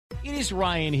It is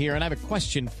Ryan here, and I have a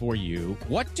question for you.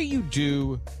 What do you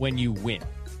do when you win?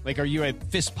 Like, are you a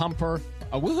fist pumper,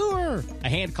 a woohooer, a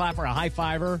hand clapper, a high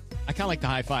fiver? I kind of like the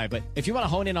high five, but if you want to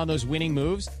hone in on those winning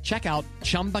moves, check out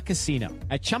Chumba Casino.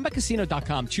 At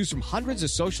ChumbaCasino.com, choose from hundreds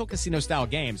of social casino-style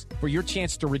games for your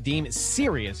chance to redeem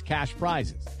serious cash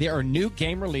prizes. There are new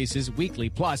game releases weekly,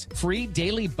 plus free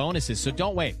daily bonuses. So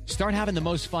don't wait. Start having the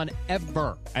most fun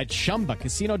ever at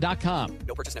ChumbaCasino.com.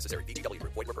 No purchase necessary. VGW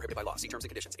Group. Void where prohibited by law. See terms and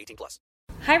conditions. 18+.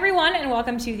 Hi, everyone, and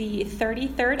welcome to the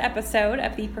 33rd episode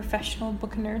of the Professional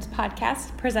Book Nerds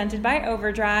podcast presented by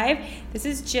Overdrive. This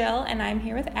is Jill, and I'm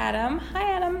here with Adam.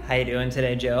 Hi, Adam. How you doing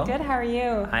today, Jill? Good. How are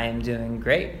you? I am doing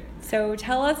great. So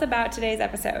tell us about today's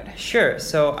episode. Sure.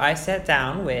 So I sat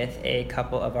down with a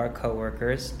couple of our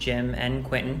coworkers, Jim and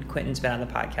Quentin. Quentin's been on the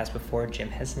podcast before. Jim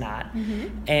has not.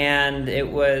 Mm-hmm. And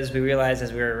we realized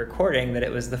as we were recording that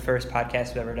it was the first podcast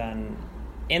we've ever done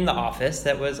in the office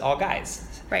that was all guys.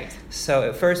 Right. So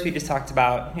at first we just talked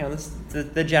about,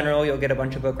 the general, you'll get a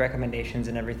bunch of book recommendations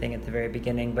and everything at the very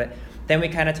beginning, but then we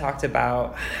kind of talked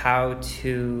about how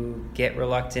to get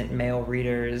reluctant male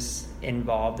readers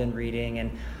involved in reading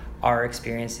and our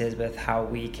experiences with how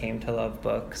we came to love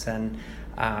books. And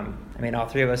all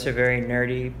three of us are very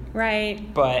nerdy.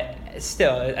 Right. But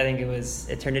still, I think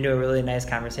it turned into a really nice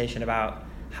conversation about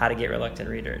how to get reluctant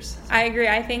readers. I agree.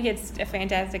 I think it's a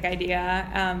fantastic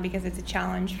idea because it's a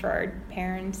challenge for our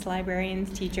parents,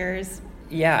 librarians, teachers.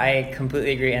 Yeah, I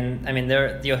completely agree.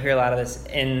 And you'll hear a lot of this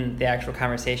in the actual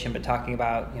conversation, but talking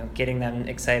about, getting them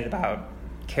excited about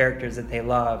characters that they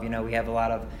love. We have a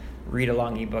lot of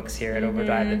read-along ebooks here at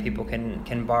Overdrive that people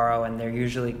can borrow, and they're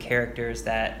usually characters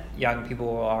that young people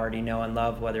will already know and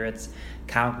love, whether it's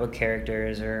comic book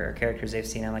characters or characters they've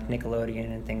seen on like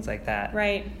Nickelodeon and things like that.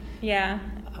 Right. Yeah.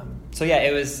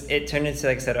 It turned into,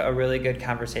 like I said, a really good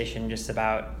conversation just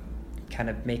about kind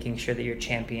of making sure that you're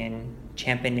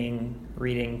championing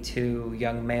reading to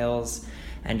young males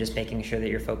and just making sure that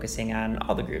you're focusing on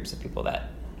all the groups of people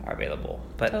that are available.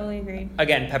 But totally agree.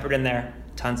 Again, peppered in there,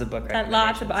 tons of book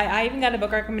recommendations. I even got a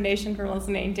book recommendation from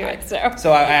listening to it. So I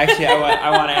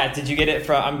want to add, did you get it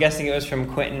from, I'm guessing it was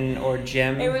from Quentin or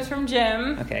Jim? It was from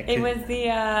Jim. Okay. It was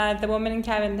the Woman in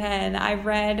Cabin 10. I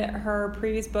read her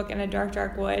previous book, In a Dark,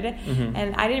 Dark Wood,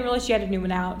 and I didn't realize she had a new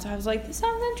one out. So I was like, this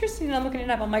sounds interesting, and I'm looking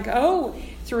it up. I'm like, oh,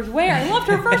 it's Ruth Ware. I loved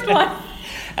her first one.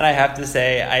 And I have to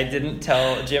say, I didn't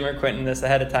tell Jim or Quentin this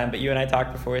ahead of time, but you and I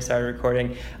talked before we started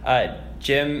recording.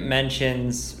 Jim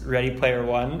mentions Ready Player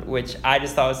One, which I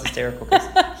just thought was hysterical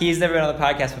because he's never been on the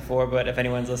podcast before, but if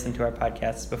anyone's listened to our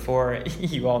podcasts before,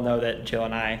 you all know that Jill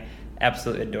and I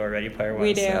absolutely adore Ready Player One.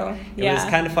 We do. So it was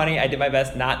kind of funny. I did my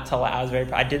best not to laugh.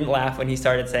 I didn't laugh when he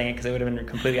started saying it because it would have been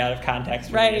completely out of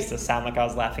context for me just to sound like I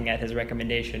was laughing at his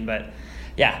recommendation. But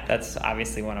yeah, that's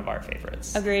obviously one of our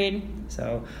favorites. Agreed.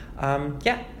 So,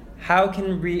 how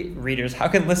can how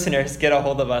can listeners get a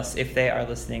hold of us if they are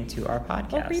listening to our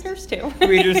podcast? Well, readers too.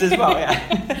 Readers as well,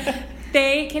 yeah.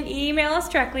 They can email us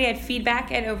directly at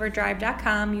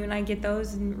feedback@overdrive.com. You and I get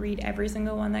those and read every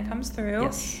single one that comes through.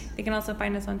 Yes. They can also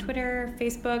find us on Twitter,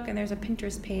 Facebook, and there's a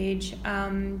Pinterest page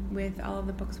with all of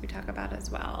the books we talk about as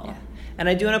well. Yeah. And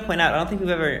I do want to point out, I don't think we've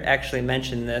ever actually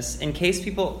mentioned this, in case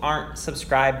people aren't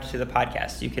subscribed to the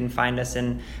podcast, you can find us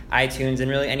in iTunes and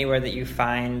really anywhere that you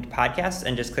find podcasts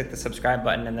and just click the subscribe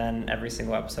button, and then every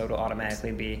single episode will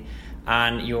automatically be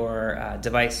on your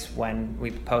device when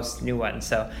we post new ones.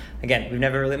 So again, we've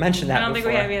never really mentioned that before. I don't think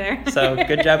we have either. So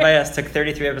good job by us. Took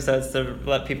 33 episodes to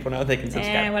let people know they can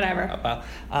subscribe. Whatever. Oh,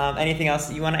 well. Anything else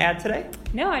that you want to add today?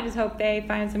 No, I just hope they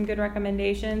find some good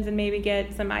recommendations and maybe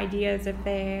get some ideas if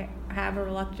they have a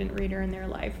reluctant reader in their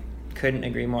life. Couldn't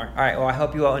agree more. All right, well, I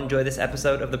hope you all enjoy this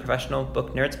episode of the Professional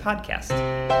Book Nerds podcast.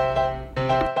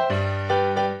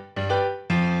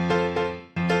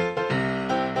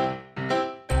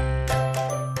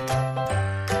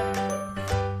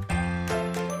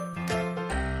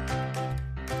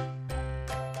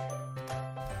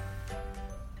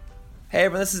 Hey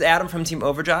everyone, this is Adam from Team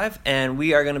Overdrive, and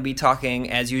we are going to be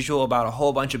talking, as usual, about a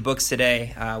whole bunch of books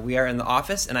today. We are in the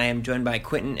office, and I am joined by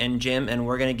Quentin and Jim, and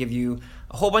we're going to give you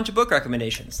a whole bunch of book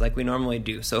recommendations, like we normally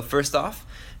do. So first off,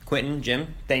 Quentin,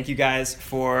 Jim, thank you guys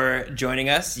for joining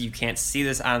us. You can't see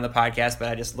this on the podcast, but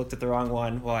I just looked at the wrong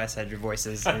one while I said your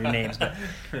voices or your names. But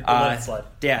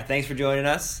yeah, thanks for joining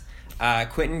us.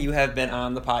 Quentin, you have been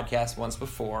on the podcast once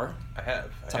before. I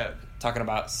have. Talking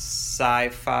about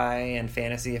sci-fi and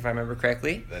fantasy, if I remember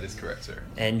correctly. That is correct, sir.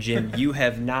 And Jim, you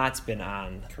have not been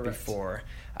on before.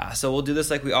 So we'll do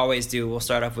this like we always do. We'll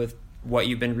start off with what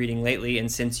you've been reading lately,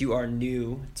 and since you are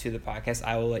new to the podcast,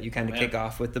 I will let you kind of kick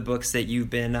off with the books that you've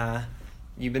been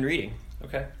reading.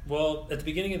 Okay. Well, at the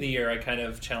beginning of the year, I kind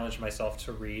of challenged myself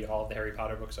to read all of the Harry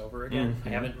Potter books over again. I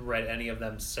haven't read any of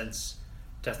them since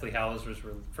Deathly Hallows was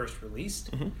first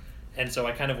released. And so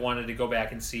I kind of wanted to go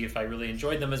back and see if I really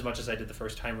enjoyed them as much as I did the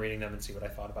first time reading them and see what I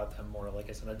thought about them more like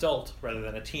as an adult rather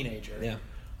than a teenager. Yeah.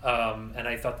 And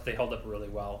I thought that they held up really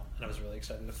well, and I was really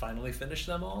excited to finally finish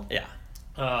them all. Yeah.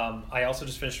 I also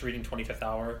just finished reading 25th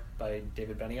Hour by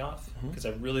David Benioff because I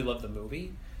really loved the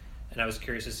movie, and I was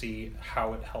curious to see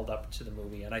how it held up to the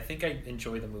movie. And I think I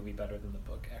enjoy the movie better than the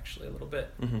book, actually, a little bit.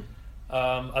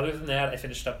 Other than that, I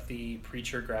finished up the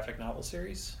Preacher graphic novel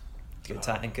series. Good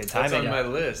timing. That's on my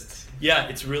list. Yeah,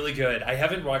 it's really good. I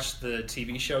haven't watched the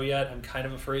TV show yet. I'm kind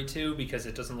of afraid to because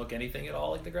it doesn't look anything at all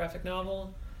like the graphic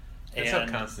novel. That's how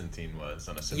Constantine was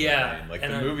on a similar vein. Like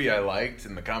and the movie I liked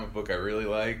and the comic book I really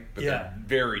liked, but they're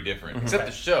very different. Except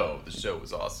the show. The show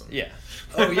was awesome. Yeah.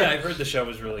 Oh yeah, I've heard the show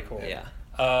was really cool. Yeah.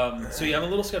 So yeah, I'm a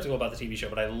little skeptical about the TV show,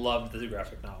 but I loved the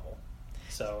graphic novel,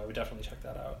 so I would definitely check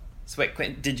that out. So wait,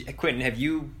 Quentin, have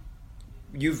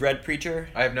you've read Preacher?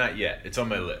 I have not yet. It's on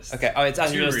my list. Okay. Oh, it's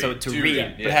on your list to read.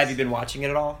 Yes. But have you been watching it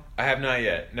at all? I have not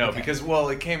yet. No, Okay. because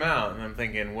it came out, and I'm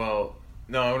thinking, well,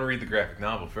 no, I want to read the graphic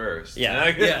novel first.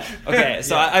 Yeah. Yeah. Okay,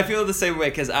 so I feel the same way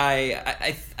because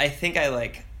I think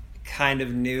I kind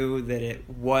of knew that it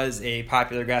was a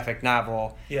popular graphic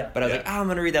novel. Yeah. But I was like, I'm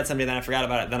going to read that someday. Then I forgot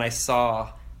about it. Then I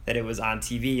saw that it was on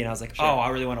TV, and I was like, Sure. oh, I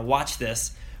really want to watch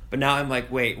this. But now I'm like,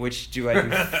 wait, which do I do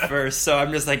first? So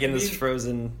I'm just like in this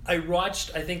frozen. I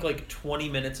watched, I think, 20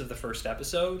 minutes of the first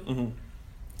episode,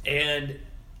 and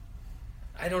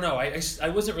I don't know. I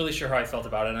wasn't really sure how I felt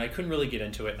about it, and I couldn't really get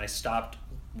into it, and I stopped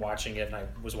watching it, and I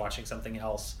was watching something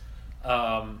else.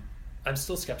 I'm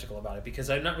still skeptical about it because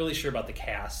I'm not really sure about the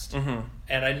cast, and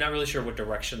I'm not really sure what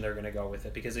direction they're going to go with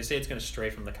it because they say it's going to stray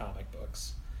from the comic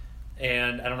books.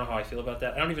 And I don't know how I feel about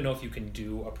that. I don't even know if you can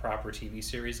do a proper TV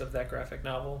series of that graphic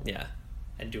novel. Yeah.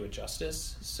 And do it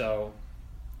justice. So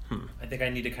I think I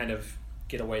need to kind of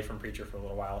get away from Preacher for a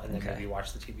little while and then maybe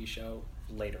watch the TV show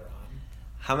later on.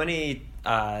 How many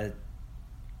the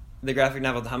graphic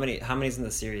novel? How many's in the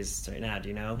series right now? Do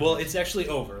you know? Well, it's actually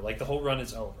over. The whole run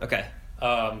is over. Okay.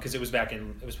 Because it was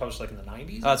published in the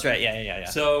 90s. Oh, that's right. Yeah.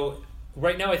 So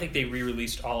right now I think they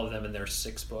re-released all of them and there's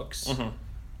 6 books.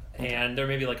 And they're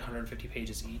maybe 150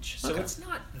 pages each. So it's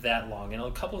not that long. And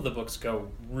a couple of the books go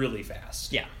really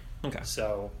fast. Yeah. Okay.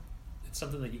 So it's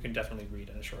something that you can definitely read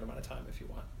in a short amount of time if you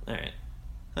want. All right.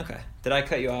 Okay. Did I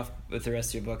cut you off with the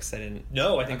rest of your books? I didn't.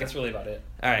 No, I think that's really about it.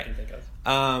 All right. I can think of.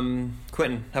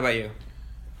 Quentin, how about you?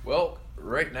 Well,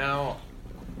 right now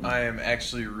I am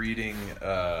actually reading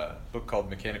a book called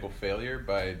Mechanical Failure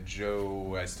by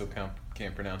Joe, I still can't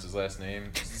pronounce his last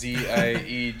name,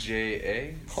 Zieja.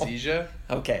 Zieja?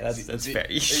 Okay, that's fair.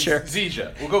 Sure.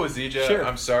 Zieja. We'll go with Zieja. Sure.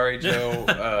 I'm sorry,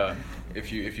 Joe,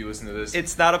 if you listen to this.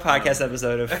 It's not a podcast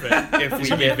episode if we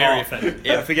get very offended.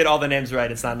 Yeah, if we get all the names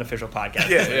right, it's not an official podcast.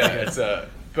 Yeah.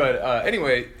 But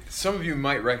anyway, some of you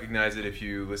might recognize it if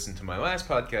you listened to my last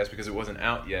podcast because it wasn't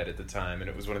out yet at the time, and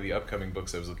it was one of the upcoming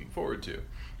books I was looking forward to.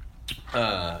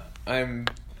 I'm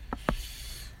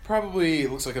probably,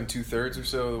 it looks like I'm 2/3 or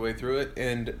so of the way through it,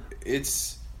 and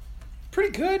it's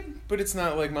pretty good, but it's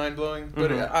not mind-blowing.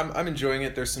 But I'm enjoying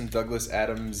it. There's some Douglas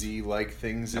Adams-y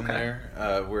things in there,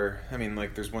 where,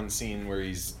 there's one scene where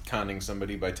he's conning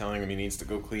somebody by telling him he needs to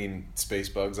go clean space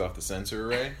bugs off the sensor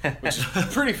array, which is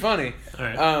pretty funny. All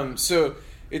right. So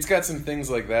it's got some things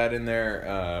like that in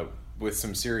there, with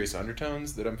some serious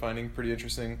undertones that I'm finding pretty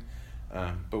interesting.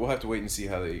 But we'll have to wait and see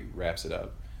how he wraps it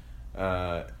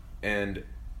up. And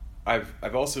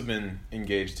I've also been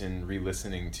engaged in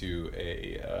re-listening to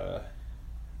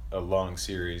a long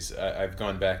series. I've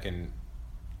gone back and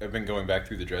I've been going back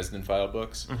through the Dresden File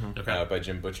books by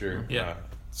Jim Butcher. Yeah.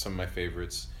 Some of my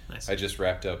favorites. Nice. I just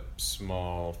wrapped up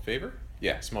Small Favor.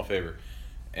 Yeah, Small Favor,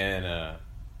 and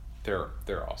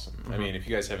they're awesome.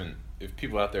 If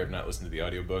people out there have not listened to the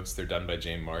audiobooks, they're done by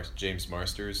James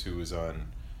Marsters, who was on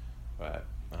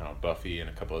Buffy and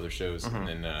a couple other shows, and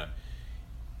then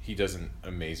he does an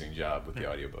amazing job with the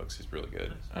audiobooks. He's really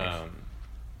good. Nice.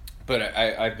 But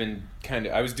I've been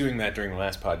I was doing that during the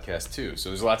last podcast too, so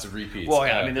there's lots of repeats. Well,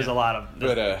 yeah, there's a lot of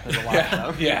there's a lot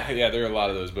of them. Yeah, there are a lot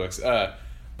of those books.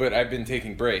 But I've been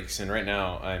taking breaks, and right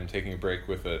now I'm taking a break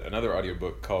with another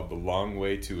audiobook called The Long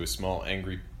Way to a Small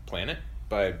Angry Planet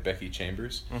by Becky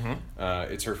Chambers.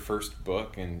 It's her first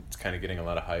book, and it's kind of getting a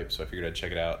lot of hype, so I figured I'd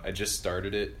check it out. I just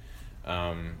started it.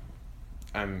 I'm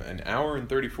an hour and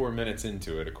 34 minutes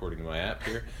into it, according to my app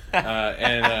here,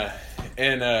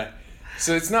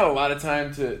 so it's not a lot of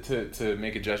time to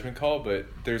make a judgment call, but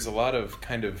there's a lot of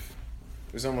kind of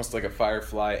there's almost like a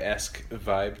Firefly-esque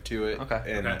vibe to it. Okay.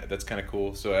 And Okay. that's kind of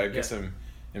cool. So I guess I'm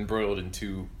embroiled in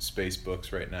 2 space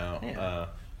books right now. Yeah.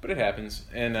 But it happens.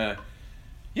 And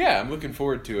I'm looking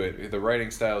forward to it. The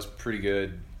writing style is pretty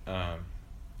good.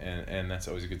 And that's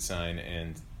always a good sign.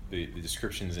 And the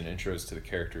descriptions and intros to the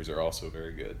characters are also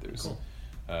very good.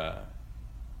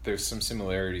 There's some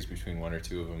similarities between 1 or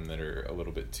 2 of them that are a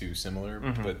little bit too similar,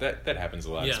 but that happens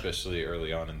a lot, especially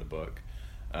early on in the book.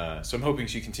 So I'm hoping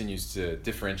she continues to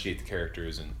differentiate the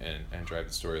characters and drive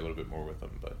the story a little bit more with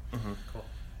them. But Cool.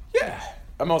 yeah,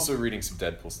 I'm also reading some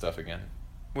Deadpool stuff again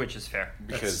Which is fair.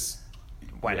 because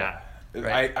Why yeah. not?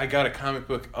 Right. I got a comic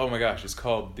book. Oh my gosh, it's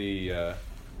called the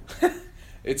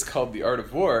it's called The Art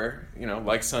of War.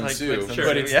 Like Sun Tzu, Sun but Tzu,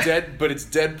 it's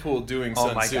Deadpool doing Oh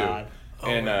Sun my Tzu, God.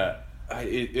 and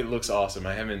it looks awesome.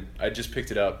 I just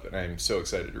picked it up and I'm so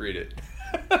excited to read it.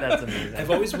 That's amazing. I've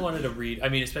always wanted to read. I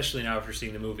mean, especially now after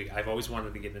seeing the movie, I've always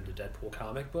wanted to get into Deadpool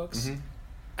comic books.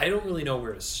 I don't really know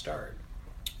where to start.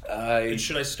 And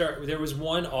should I start? There was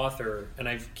one author, and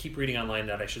I keep reading online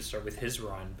that I should start with his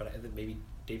run, but maybe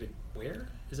David Ware?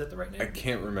 Is that the right name? I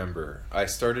can't remember. I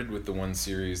started with the one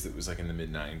series that was like in the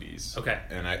mid-90s. Okay.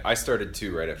 And I started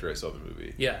 2 right after I saw the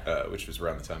movie. Yeah. Which was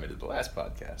around the time I did the last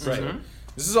podcast. Right. So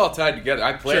this is all tied together.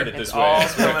 I planned it this It's way. all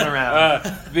coming around.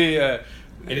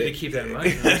 I need to keep that in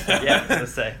mind. Yeah, I was gonna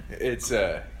say. It's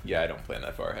I don't plan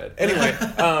that far ahead. Anyway,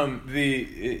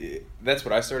 that's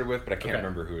what I started with, but I can't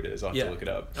remember who it is. I'll have to look it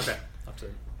up. Okay. I'll have to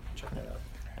check that out.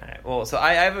 All right. Well, so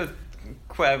I have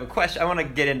a question. I want to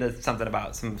get into something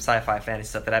about some sci-fi fantasy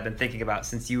stuff that I've been thinking about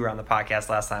since you were on the podcast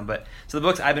last time. But so the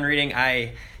books I've been reading,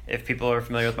 if people are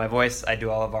familiar with my voice, I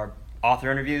do all of our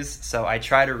author interviews. So I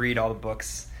try to read all the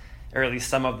books, or at least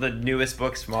some of the newest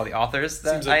books from all the authors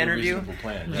that Seems like I a interview. reasonable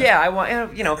plan. Yeah, I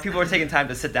want people are taking time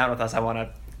to sit down with us. I want to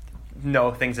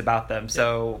know things about them.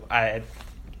 So I'm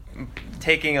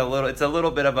taking it's a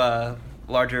little bit of a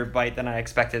larger bite than I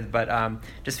expected, but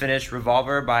just finished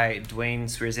Revolver by Dwayne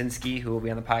Swierczynski, who will be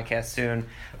on the podcast soon.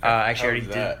 Actually, already was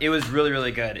did. that? It was really,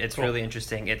 really good. It's really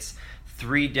interesting. It's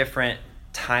 3 different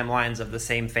timelines of the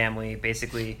same family.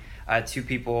 Basically, 2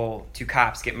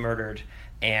 cops get murdered,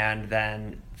 and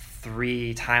then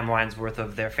 3 timelines worth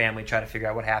of their family try to figure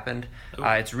out what happened.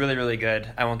 It's really, really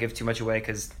good. I won't give too much away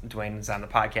because Dwayne's on the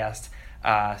podcast,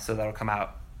 so that'll come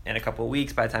out in a couple of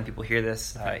weeks by the time people hear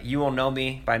this. You Will Know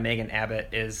Me by Megan Abbott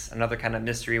is another kind of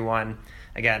mystery one.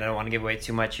 Again, I don't want to give away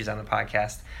too much. She's on the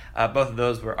podcast. Both of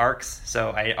those were arcs, so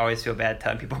I always feel bad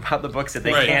telling people about the books that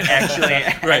they can't actually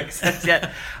access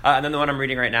yet. And then the one I'm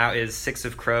reading right now is Six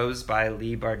of Crows by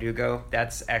Leigh Bardugo.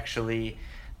 That's actually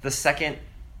the second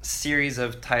series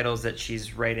of titles that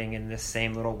she's writing in this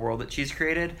same little world that she's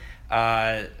created.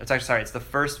 It's the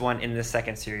first one in this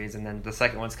second series, and then the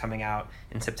second one's coming out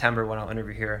in September when I'll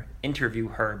interview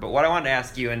her. But what I wanted to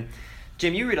ask you, and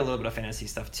Jim, you read a little bit of fantasy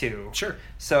stuff too. Sure.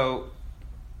 So,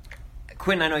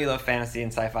 Quentin, I know you love fantasy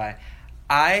and sci-fi.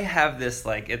 I have this,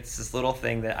 it's this little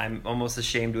thing that I'm almost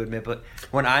ashamed to admit, but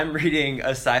when I'm reading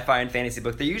a sci-fi and fantasy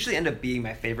book, they usually end up being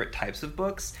my favorite types of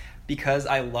books because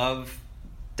I love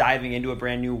diving into a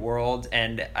brand new world,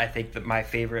 and I think that my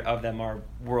favorite of them are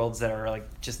worlds that are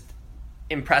just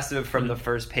impressive from the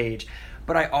first page.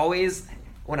 But I always,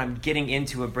 when I'm getting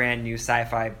into a brand new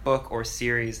sci-fi book or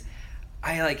series,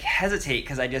 I hesitate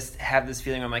because I just have this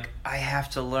feeling I'm I have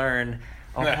to learn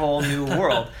a whole new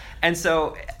world. And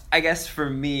so I guess for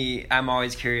me, I'm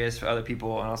always curious for other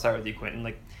people, and I'll start with you,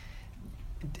 Quentin,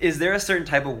 is there a certain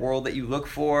type of world that you look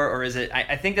for, or is it...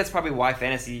 I think that's probably why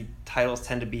fantasy titles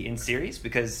tend to be in series,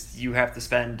 because you have to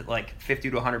spend 50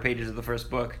 to 100 pages of the first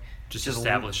book Just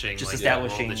establishing the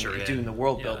world that you're in. doing the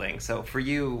world building. So for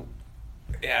you...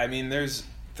 Yeah, I mean, there's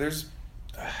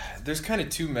kind of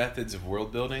 2 methods of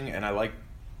world building, and I like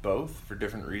both for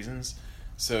different reasons.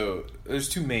 So there's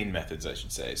 2 main methods, I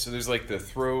should say. So there's the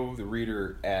throw the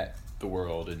reader at the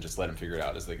world and just let them figure it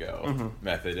out as they go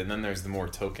method, and then there's the more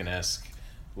Tolkien-esque,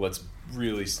 let's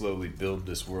really slowly build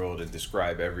this world and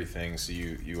describe everything so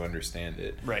you understand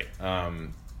it. Right.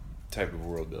 Type of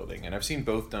world building. And I've seen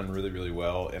both done really, really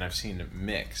well, and I've seen a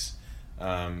mix.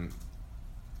 I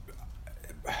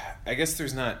guess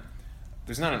there's not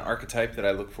an archetype that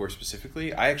I look for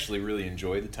specifically. I actually really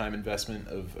enjoy the time investment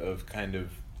of kind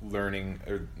of learning,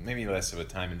 or maybe less of a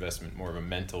time investment, more of a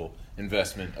mental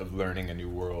investment of learning a new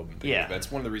world. And that's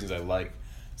one of the reasons I like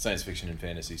science fiction and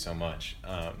fantasy so much.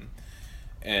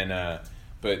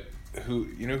 But who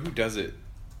does it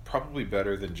probably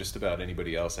better than just about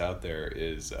anybody else out there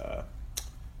is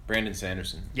Brandon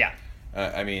Sanderson. Yeah.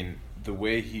 I mean, the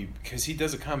way because he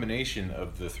does a combination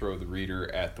of the throw the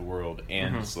reader at the world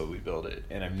and slowly build it,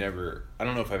 and I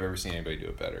don't know if I've ever seen anybody do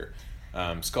it better.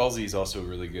 Scalzi's also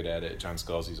really good at it. John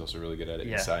Scalzi's also really good at it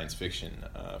Yeah. in science fiction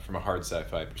from a hard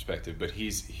sci-fi perspective. But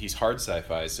he's hard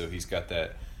sci-fi, so he's got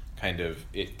that kind of,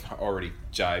 it already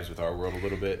jives with our world a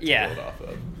little bit to build off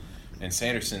of. And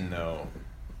Sanderson, though,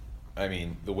 I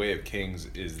mean, The Way of Kings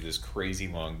is this crazy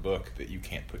long book that you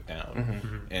can't put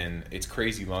down. And it's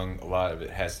crazy long. A lot of it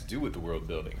has to do with the world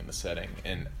building and the setting.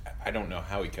 And I don't know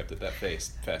how he kept it that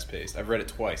fast-paced. I've read it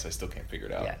twice. I still can't figure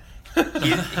it out.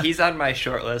 Yeah. he's on my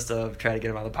short list of trying to get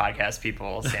him on the podcast,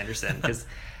 people, Sanderson.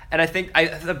 And I think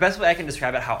the best way I can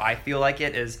describe it, how I feel like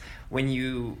it, is when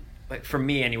you, like, for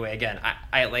me anyway, again,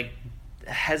 I like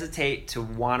hesitate to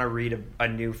want to read a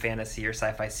new fantasy or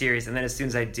sci-fi series, and then as soon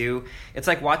as I do, it's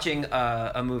like watching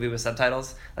a movie with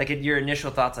subtitles. Like, your initial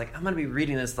thoughts, like, I'm going to be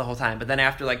reading this the whole time, but then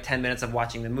after like 10 minutes of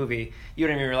watching the movie, you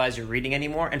don't even realize you're reading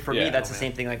anymore. And for me, that's the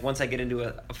same thing. Like, once I get into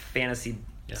a fantasy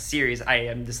series, I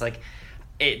am just like,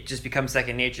 it just becomes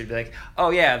second nature to be like,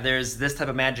 oh yeah, there's this type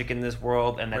of magic in this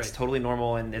world, and that's totally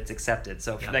normal and it's accepted.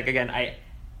 So like, again,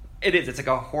 it's like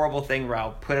a horrible thing where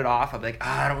I'll put it off. I'll be like,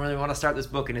 I don't really want to start this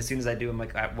book. And as soon as I do, I'm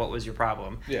like, what was your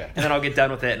problem? Yeah. And then I'll get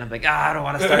done with it and I'm like, I don't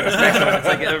want to start this next one. It's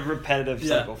like a repetitive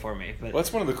cycle for me. But Well,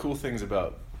 that's one of the cool things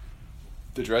about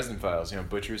the Dresden Files,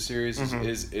 Butcher's series,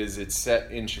 is it's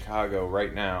set in Chicago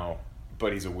right now,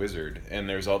 but he's a wizard. And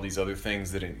there's all these other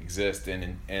things that exist.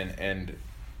 And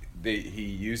he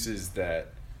uses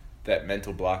that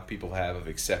mental block people have of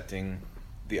accepting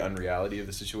the unreality of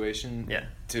the situation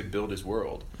to build his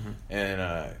world.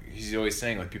 And he's always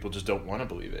saying, like, people just don't want to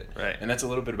believe it. Right. And that's a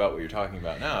little bit about what you're talking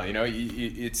about now.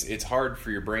 It's hard for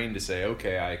your brain to say,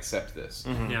 okay, I accept this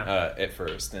at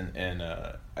first. And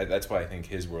that's why I think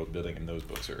his world building in those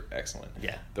books are excellent.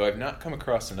 Yeah. Though I've not come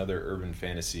across another urban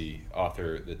fantasy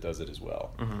author that does it as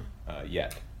well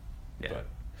yet. Yeah. But.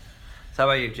 So how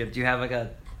about you, Jim? Do you have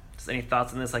any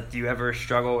thoughts on this? Like, do you ever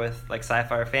struggle with like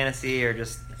sci-fi or fantasy, or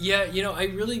just? Yeah, I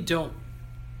really don't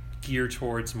gear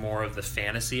towards more of the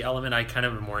fantasy element. I kind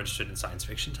of am more interested in science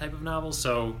fiction type of novels.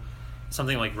 So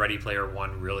something like Ready Player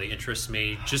One really interests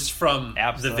me, just from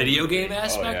the video game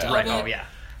aspect of it. Oh yeah.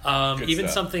 Even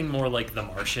stuff. something more like The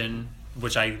Martian,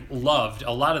 which I loved.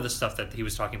 A lot of the stuff that he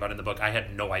was talking about in the book, I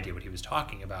had no idea what he was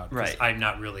talking about. Right. I'm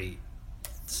not really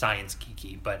science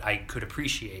geeky, but I could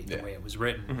appreciate the way it was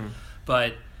written.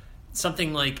 But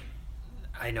something like,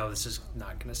 I know this is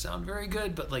not going to sound very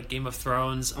good, but like Game of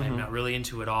Thrones, I'm not really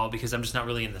into at all, because I'm just not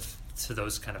really to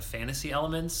those kind of fantasy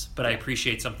elements. But I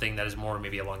appreciate something that is more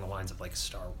maybe along the lines of like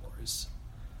Star Wars,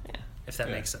 if that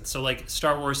makes sense. So like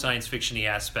Star Wars science fiction-y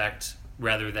aspect,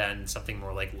 rather than something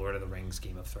more like Lord of the Rings,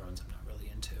 Game of Thrones, I'm not really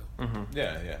into.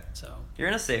 Yeah. So You're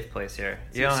in a safe place here.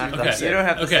 You don't have to. Okay. You don't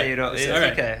have to Okay. say you don't. It's All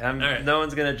right. okay. All right. No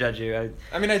one's gonna judge you.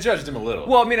 I mean, I judged him a little.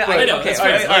 Well, I mean, I know, okay. that's All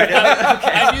fair. right.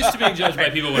 I'm used to being judged by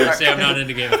people when I say I'm not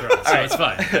into Game of Thrones, so it's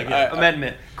fine. I get it.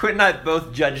 Amendment. Quinn and I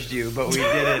both judged you, but we did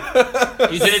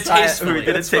it. You did it tastefully. We did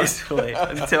it That's fine. tastefully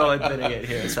until admitting it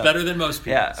here. It's so. better than most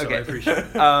people, Yeah, so okay. I appreciate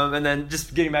it. And then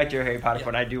just getting back to your Harry Potter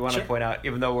point, I do want to Sure. point out,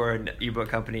 even though we're an ebook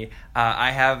company, I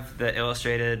have the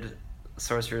illustrated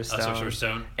Sorcerer's Stone. Sorcerer's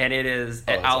Stone. And it is,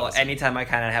 that's awesome. anytime I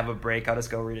kind of have a break, I'll just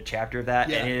go read a chapter of that.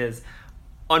 Yeah. And it is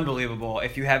unbelievable.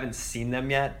 If you haven't seen them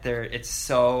yet, it's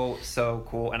so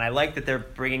cool. And I like that they're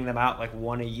bringing them out like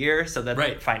one a year, so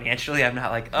that financially I'm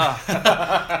not like, oh.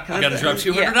 You gotta drop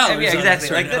 $200 Yeah, on exactly.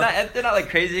 this Like right they're not like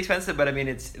crazy expensive, but I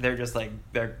mean they're just like,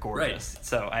 they're gorgeous. Right.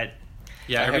 So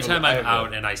Yeah, I every have time a- I I'm have a-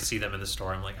 out and I see them in the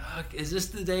store, I'm like, is this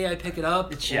the day I pick it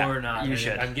up or not? you And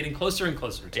should. I'm getting closer and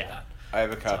closer to that. I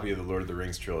have a copy of the Lord of the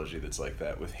Rings trilogy that's like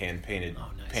that, with hand-painted nice.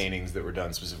 paintings that were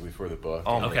done specifically for the book.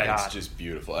 Oh And my God. It's just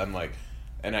beautiful. I'm like,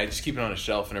 and I just keep it on a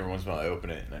shelf, and every once in a while I open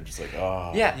it, and I'm just like,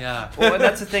 oh. Yeah. Well, and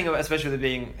that's the thing, especially with it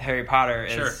being Harry Potter,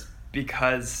 is Sure.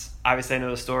 because obviously I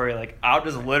know the story. Like, I'll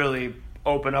just literally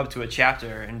open up to a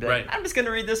chapter and be like, Right. I'm just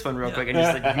gonna read this one real quick, and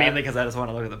just like, mainly because I just want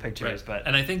to look at the pictures. But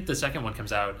And I think the second one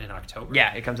comes out in October.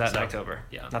 yeah, it comes out in So, October.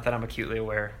 Yeah. Not that I'm acutely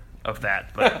aware of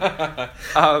that, but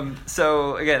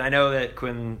so again, I know that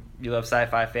Quinn, you love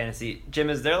sci-fi, fantasy. Jim,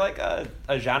 is there like a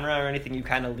genre or anything you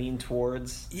kind of lean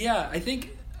towards? Yeah,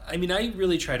 I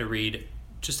really try to read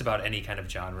just about any kind of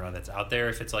genre that's out there.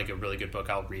 If it's like a really good book,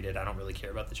 I'll read it. I don't really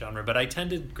care about the genre, but I tend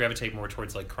to gravitate more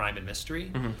towards like crime and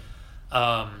mystery.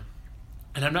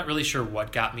 And I'm not really sure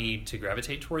what got me to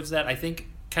gravitate towards that. I think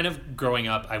kind of growing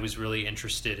up, I was really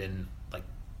interested in like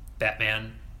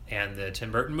Batman and the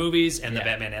Tim Burton movies and the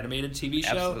Batman animated TV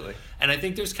show. Absolutely. And I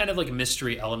think there's kind of like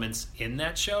mystery elements in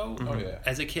that show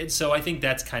as a kid. So I think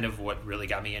that's kind of what really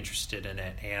got me interested in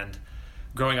it. And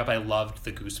growing up, I loved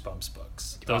the Goosebumps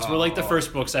books. Those were like the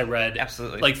first books I read.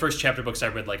 Absolutely. Like first chapter books I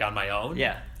read like on my own.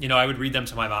 Yeah. I would read them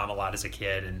to my mom a lot as a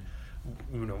kid, and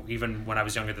even when I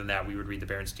was younger than that, we would read the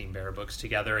Berenstain Bear books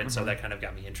together, and so that kind of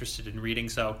got me interested in reading.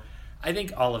 So I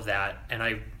think all of that,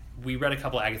 and we read a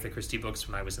couple Agatha Christie books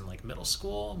when I was in like middle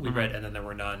school. We read And Then There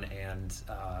Were None and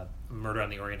Murder on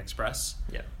the Orient Express.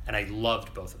 Yeah. And I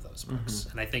loved both of those books.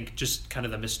 And I think just kind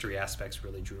of the mystery aspects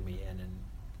really drew me in and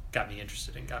got me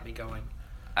interested and got me going.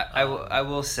 I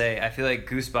will say, I feel like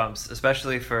Goosebumps,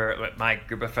 especially for my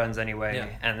group of friends anyway, Yeah.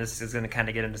 and this is going to kind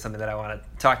of get into something that I want to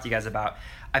talk to you guys about.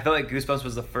 I feel like Goosebumps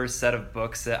was the first set of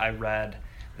books that I read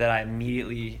that I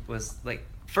immediately was like,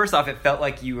 first off, it felt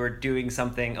like you were doing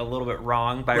something a little bit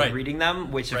wrong by Right. reading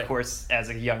them, which of Right. course, as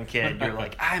a young kid, you're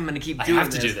like, I'm going to keep I doing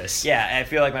have this. to do this. Yeah, and I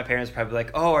feel like my parents were probably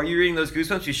like, oh, are you reading those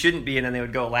Goosebumps? You shouldn't be. And then they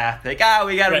would go laugh. Like,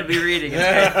 we got to Right. be reading.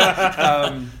 It's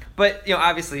great. But,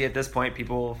 obviously at this point,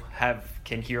 people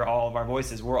can hear all of our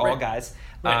voices. We're all Right. guys.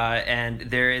 Right. And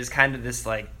there is kind of this,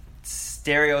 like,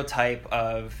 stereotype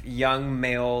of young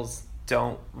males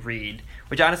don't read,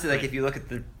 which honestly, like, Right. if you look at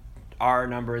our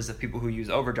numbers of people who use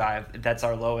Overdrive, that's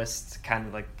our lowest, kind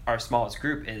of like our smallest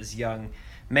group is young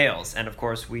males. And of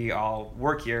course, we all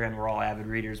work here and we're all avid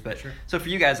readers. But Sure. So for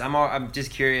you guys, I'm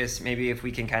just curious, maybe if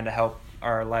we can kind of help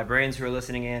our librarians who are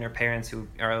listening in or parents who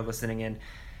are listening in,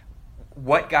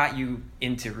 what got you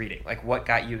into reading? Like, what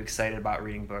got you excited about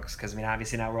reading books? Because,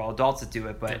 obviously now we're all adults that do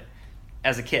it, but Yeah.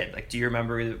 as a kid, like, do you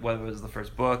remember whether it was the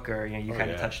first book or, you kind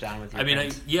of touched on with your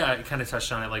parents? I kind of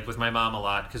touched on it, like, with my mom a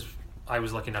lot, because I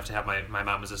was lucky enough to have my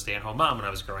mom was a stay-at-home mom when I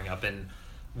was growing up, and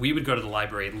we would go to the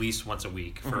library at least once a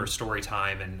week for story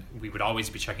time, and we would always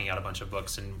be checking out a bunch of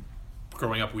books. And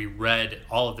growing up, we read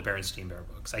all of the Berenstain Bear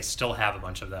books. I still have a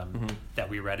bunch of them that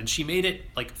we read, and she made it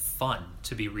like fun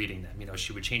to be reading them.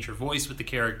 She would change her voice with the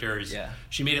characters. Yeah.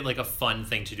 She made it like a fun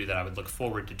thing to do that I would look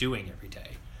forward to doing every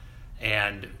day.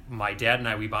 And my dad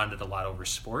and we bonded a lot over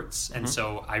sports. And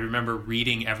so I remember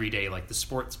reading every day, like the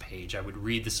sports page. I would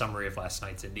read the summary of last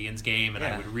night's Indians game, and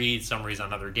I would read summaries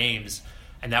on other games.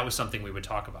 And that was something we would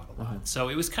talk about a lot. So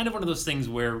it was kind of one of those things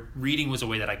where reading was a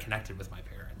way that I connected with my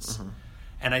parents.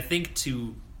 And I think,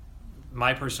 to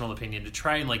my personal opinion, to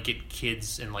try and like get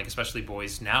kids and like especially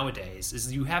boys nowadays,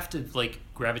 is you have to like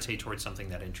gravitate towards something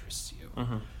that interests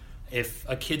you. If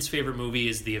a kid's favorite movie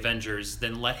is The Avengers,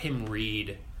 then let him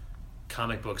read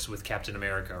comic books with Captain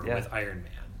America or with Iron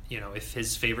Man. If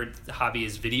his favorite hobby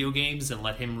is video games, then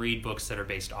let him read books that are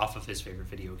based off of his favorite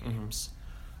video games.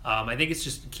 I think it's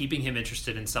just keeping him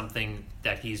interested in something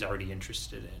that he's already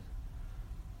interested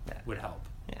in would help.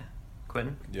 Yeah.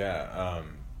 Quentin? Yeah,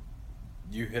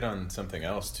 you hit on something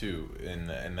else too,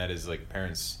 and that is like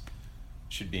parents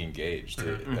should be engaged.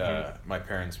 My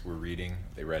parents were reading;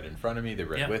 they read in front of me, they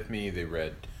read with me, they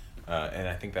read, and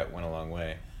I think that went a long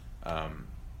way.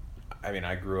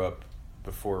 I grew up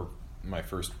before my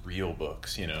first real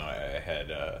books. I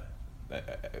had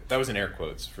that was in air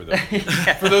quotes for those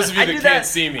for those of you that can't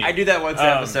see me. I do that once an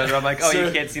episode where I'm like,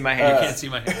 you can't see my hand. You can't see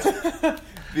my hands.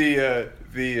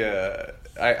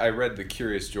 I read the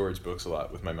Curious George books a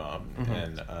lot with my mom,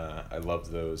 and I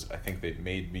loved those. I think they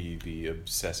made me the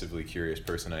obsessively curious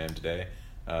person I am today.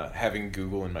 Having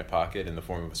Google in my pocket in the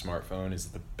form of a smartphone is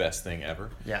the best thing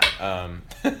ever. Yeah.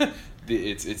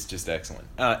 It's just excellent.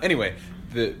 Anyway,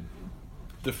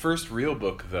 the first real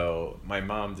book, though, my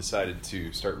mom decided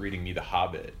to start reading me The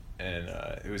Hobbit, and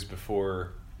it was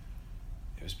before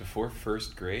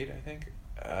first grade, I think.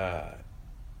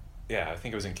 I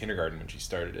think it was in kindergarten when she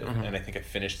started it, and I think I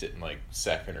finished it in like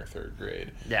second or third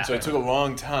grade. Yeah. So it took a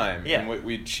long time. Yeah.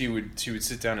 And she would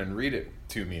sit down and read it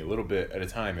to me a little bit at a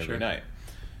time every night,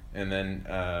 and then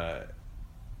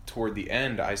toward the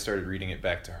end, I started reading it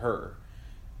back to her.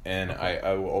 And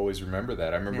I will always remember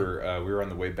that. I remember we were on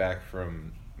the way back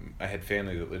from... I had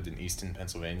family that lived in Easton,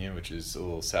 Pennsylvania, which is a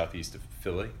little southeast of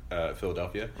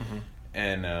Philadelphia.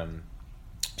 And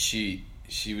she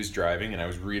was driving, and I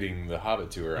was reading The Hobbit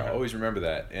to her. I always remember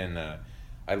that. And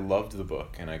I loved the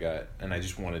book, and I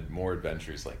just wanted more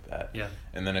adventures like that. Yeah.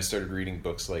 And then I started reading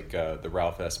books like the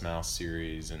Ralph S. Mouse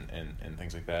series and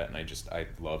things like that. And I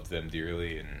loved them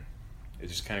dearly, and it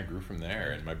just kind of grew from there.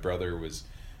 And my brother was...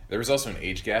 There was also an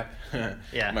age gap.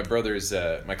 Yeah. My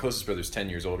closest brother's 10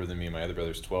 years older than me, and my other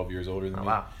brother's 12 years older than me.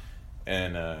 Wow.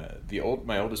 And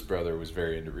my oldest brother was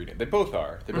very into reading. They both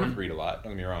are. They both read a lot,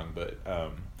 don't get me wrong, but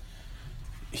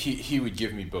he would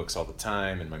give me books all the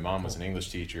time, and my mom was an English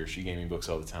teacher. She gave me books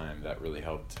all the time. That really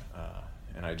helped.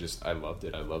 And I loved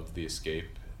it. I loved the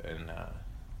escape and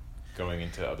going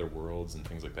into other worlds and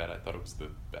things like that. I thought it was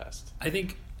the best. I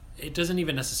think it doesn't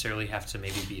even necessarily have to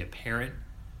maybe be a parent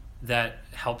that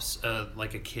helps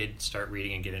like a kid start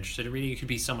reading and get interested in reading. It could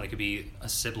be someone, it could be a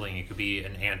sibling, it could be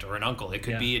an aunt or an uncle, it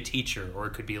could be a teacher, or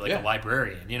it could be like a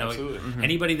librarian. You know,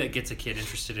 anybody that gets a kid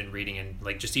interested in reading and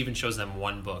like just even shows them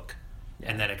one book,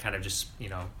 and then it kind of just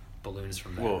balloons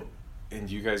from there. Well, and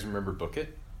do you guys remember Book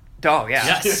It? Oh,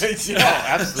 yeah. Yes. Yeah. Oh,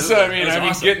 absolutely. So, I mean,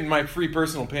 awesome. getting my free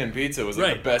personal pan pizza was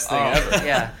like the best thing ever.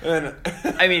 Yeah. And,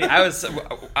 I mean, I was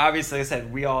obviously, like I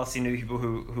said, we all seem to be people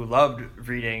who loved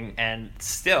reading, and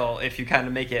still, if you kind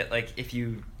of make it like, if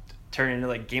you turn into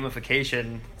like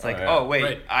gamification, it's like,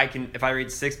 I can, if I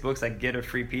read 6 books, I get a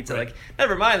free pizza. Like,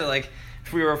 never mind that, like,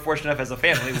 if we were fortunate enough as a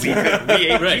family, we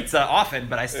ate pizza often,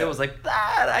 but I still was like,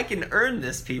 I can earn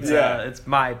this pizza. Yeah. It's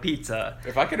my pizza.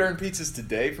 if I could earn pizzas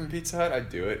today from Pizza Hut, I'd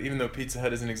do it, even though Pizza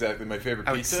Hut isn't exactly my favorite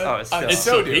pizza. It's I'd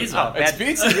still so do it. pizza. It's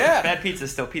pizza, yeah. Bad pizza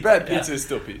is still pizza. Bad pizza is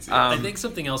still pizza. I think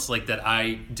something else like that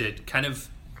I did kind of,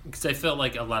 because I felt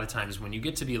like a lot of times when you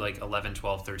get to be like 11,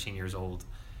 12, 13 years old,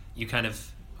 you kind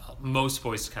of, most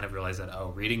boys kind of realize that,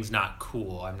 reading's not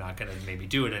cool. I'm not going to maybe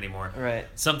do it anymore. Right.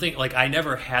 Something like I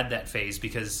never had that phase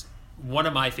because one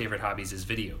of my favorite hobbies is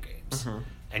video games.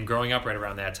 And growing up right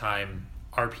around that time,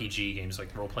 RPG games,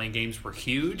 like role-playing games, were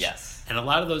huge. Yes. And a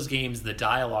lot of those games, the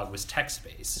dialogue was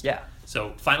text-based. Yeah.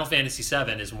 So Final Fantasy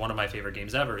VII is one of my favorite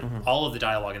games ever. All of the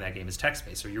dialogue in that game is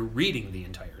text-based, so you're reading the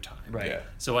entire time. Right. Yeah.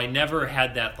 So I never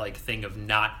had that like thing of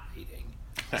not reading.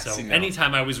 So See, no.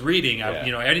 anytime I was reading,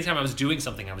 anytime I was doing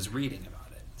something, I was reading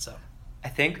about it. So I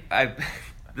think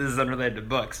this is unrelated to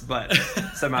books, but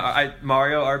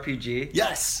Mario RPG.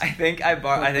 yes, I think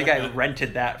I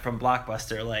rented that from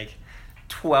Blockbuster like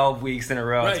 12 weeks in a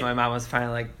row. Right. So my mom was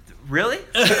finally like, "Really?"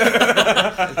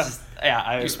 It's just,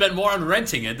 you spent more on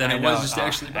renting it than I it know. was just to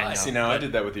actually I buy know. it. See, now I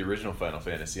did that with the original Final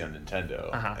Fantasy on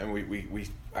Nintendo, Uh-huh. and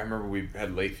I remember we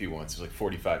had late fee once. It was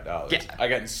like $45. Yeah. I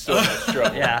got in so much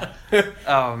trouble. Yeah.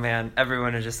 Oh man,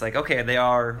 everyone is just like, okay, they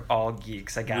are all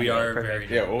geeks. I got We it. are Perfect.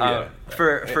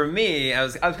 very For me, I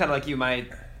was kind of like you. My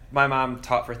mom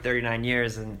taught for 39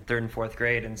 years in 3rd and 4th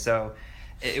grade, and so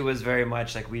it was very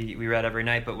much like we read every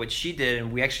night. But what she did,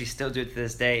 and we actually still do it to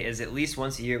this day, is at least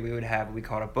once a year we would have what we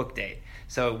called a book date.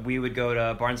 So we would go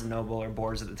to Barnes & Noble or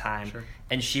Borders at the time,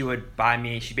 and she would buy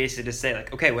me, she basically just say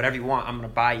like, okay, whatever you want, I'm going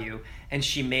to buy you. And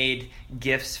she made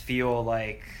gifts feel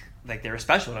like they were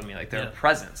special to me, like they're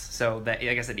presents. So that,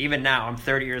 like I said, even now, I'm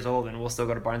 30 years old and we'll still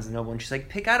go to Barnes & Noble, and she's like,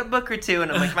 pick out a book or two.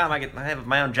 And I'm like, Mom, I have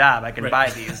my own job. I can buy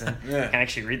these and can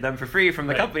actually read them for free from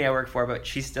the company I work for. But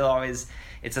she's still always,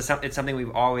 it's something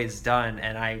we've always done.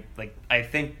 And I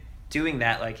think doing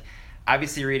that, like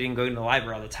obviously reading, going to the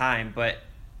library all the time, but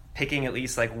picking at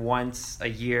least like once a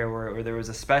year where there was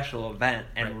a special event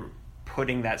and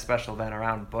putting that special event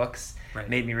around books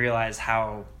made me realize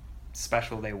how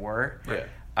special they were.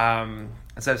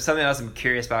 So something else I'm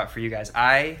curious about for you guys.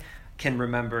 I can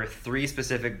remember 3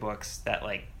 specific books that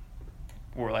like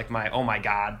were like my oh my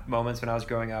god moments when I was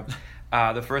growing up.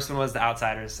 The first one was The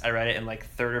Outsiders. I read it in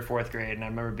like 3rd or 4th grade, and I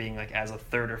remember being like, as a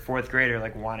 3rd or 4th grader,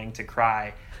 like wanting to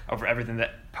cry over everything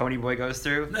that Ponyboy goes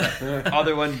through. The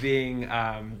other one being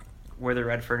Where the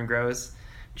Red Fern Grows,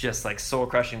 just like soul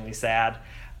crushingly sad.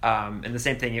 And the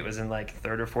same thing, it was in like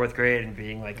 3rd or 4th grade and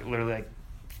being like literally like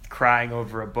crying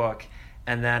over a book.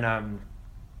 And then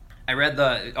I read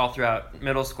all throughout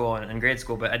middle school and grade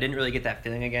school, but I didn't really get that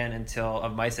feeling again until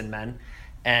Of Mice and Men.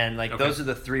 And like those are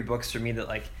the 3 books for me that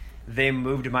like they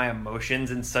moved my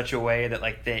emotions in such a way that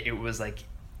like it was like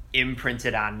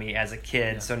imprinted on me as a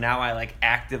kid. So now I like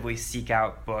actively seek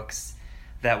out books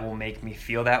that will make me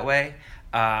feel that way.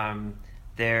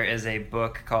 There is a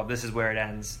book called This Is Where It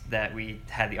Ends that we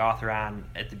had the author on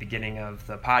at the beginning of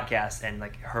the podcast, and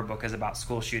like her book is about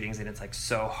school shootings, and it's like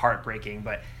so heartbreaking,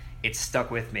 but it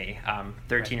stuck with me.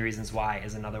 13 Reasons Why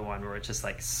is another one where it's just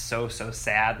like so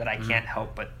sad that I can't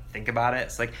help but think about it.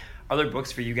 It's like, are there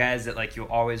books for you guys that like you'll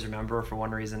always remember for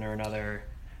one reason or another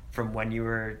from when you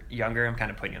were younger? I'm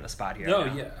kind of putting you on the spot here. No,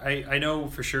 yeah. I know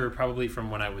for sure, probably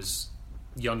from when I was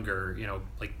younger,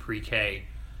 like pre-K,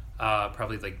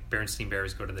 probably like Berenstain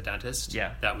Bears Go to the Dentist.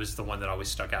 Yeah. That was the one that always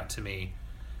stuck out to me.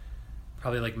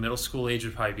 Probably like middle school age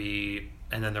would probably be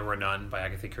And Then There Were None by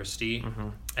Agatha Christie.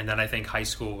 And then I think high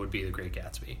school would be The Great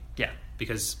Gatsby. Yeah.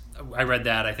 Because I read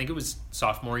that, I think it was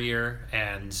sophomore year,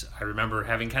 and I remember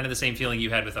having kind of the same feeling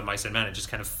you had with Of Mice and Men. It just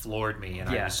kind of floored me, and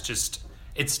I was just...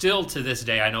 It's still to this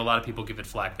day, I know a lot of people give it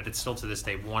flack, but it's still to this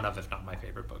day one of, if not my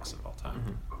favorite books of all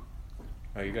time.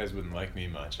 Oh, you guys wouldn't like me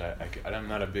much. I'm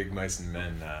not a big Mice and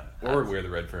Men or Where the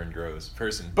Red Fern Grows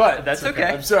person, but that's okay.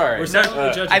 I'm sorry. We're not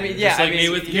really judging. I mean, you, just like me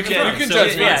with you Game can of Thrones.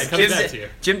 judge me. Yeah, it comes back to you.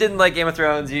 Jim didn't like Game of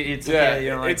Thrones. It's okay. You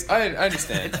don't like... I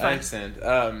understand. I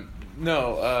understand.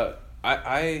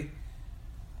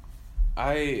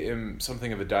 I am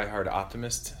something of a diehard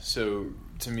optimist. So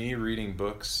to me, reading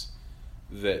books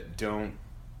that don't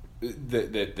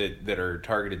that are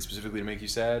targeted specifically to make you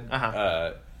sad,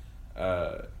 I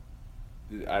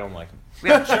don't like them.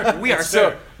 Yeah, sure. We are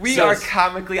we are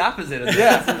comically opposite of this.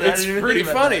 Yeah, it's pretty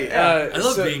funny. I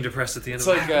love being depressed at the end of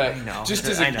It's like I know. just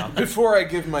as before I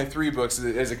give my 3 books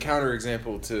as a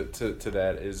counterexample to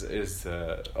that is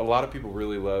a lot of people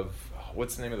really love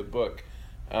what's the name of the book?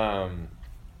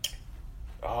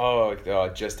 I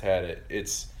just had it.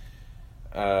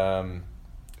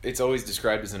 It's always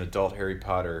described as an adult Harry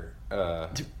Potter. You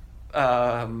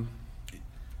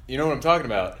know what I'm talking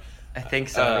about? I think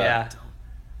so. Yeah.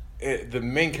 The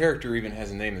main character even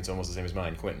has a name that's almost the same as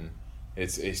mine, Quentin.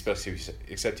 Except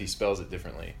he spells it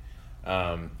differently.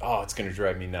 It's going to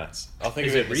drive me nuts. I'll think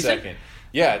of it in a second.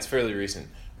 Yeah, it's fairly recent.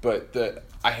 But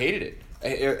I hated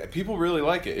it. People really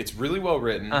like it. It's really well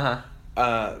written.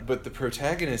 But the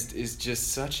protagonist is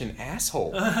just such an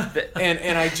asshole.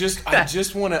 and I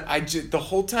just want to, the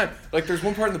whole time, like there's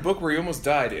one part in the book where he almost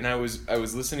died, and I was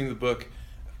listening to the book.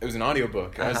 It was an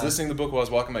audiobook. I was listening to the book while I was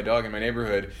walking my dog in my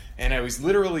neighborhood, and I was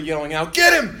literally yelling out,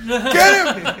 "Get him!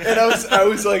 Get him!" And I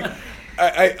was like,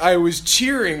 I was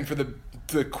cheering for the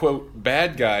quote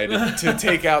bad guy to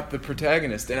take out the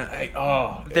protagonist, and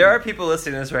there are people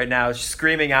listening to this right now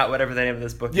screaming out whatever the name of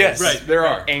this book is. Yes, right. There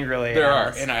are angrily. There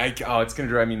are, and it's going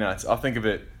to drive me nuts. I'll think of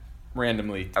it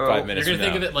randomly 5 minutes. You're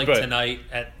going to think of it like tonight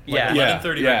at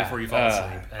 11:30 right before you fall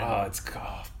asleep.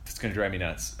 It's going to drive me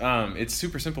nuts. It's a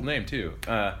super simple name too.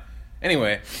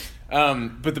 Anyway,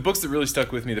 but the books that really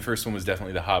stuck with me, the first one was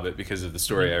definitely The Hobbit because of the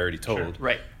story I already told. Sure.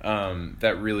 Right.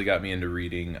 That really got me into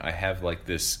reading. I have like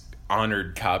this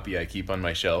honored copy I keep on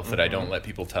my shelf that I don't let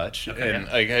people touch, and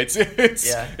like it's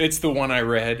the one I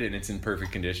read, and it's in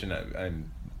perfect condition.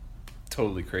 I'm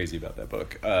totally crazy about that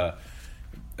book.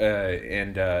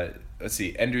 Let's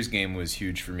see, Ender's Game was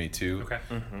huge for me too. Okay.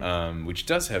 Which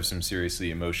does have some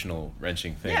seriously emotional,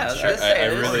 wrenching things.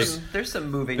 Yeah, there's some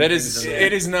moving. That is,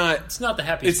 it is not. It's not the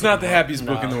happiest. It's not the happiest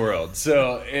book in the world.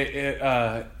 So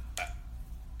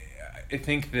I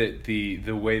think that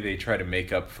the way they try to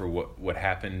make up for what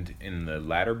happened in the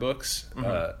latter books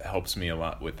helps me a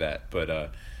lot with that.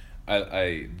 But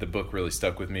the book really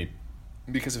stuck with me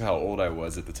because of how old I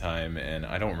was at the time, and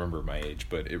I don't remember my age,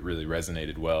 but it really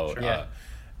resonated well. Sure.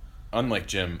 Unlike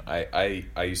Jim, I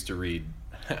used to read.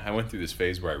 I went through this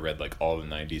phase where I read like all the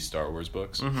 '90s Star Wars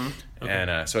books,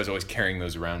 and so I was always carrying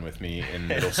those around with me in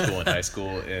middle school and high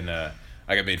school, and I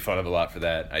got made fun of a lot for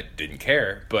that. I didn't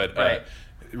care, but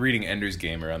reading Ender's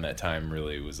Game around that time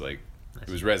really was like it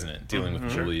was resonant, dealing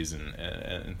with bullies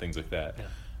and things like that.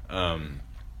 Yeah.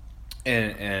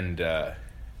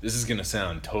 This is gonna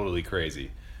sound totally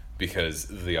crazy because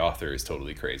the author is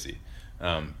totally crazy.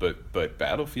 But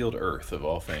Battlefield Earth of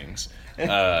all things,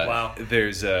 wow.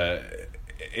 There's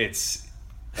it's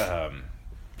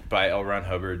by L. Ron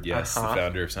Hubbard, the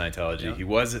founder of Scientology.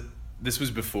 Yeah. This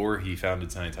was before he founded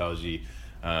Scientology.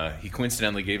 He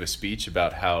coincidentally gave a speech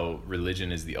about how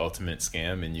religion is the ultimate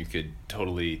scam and you could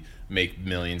totally make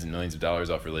millions and millions of dollars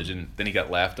off religion. Then he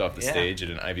got laughed off the stage at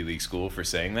an Ivy League school for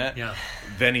saying that. Yeah.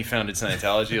 Then he founded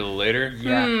Scientology a little later.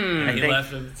 Yeah. I think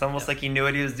left him. It's almost like he knew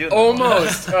what he was doing.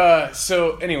 Almost.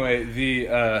 So anyway,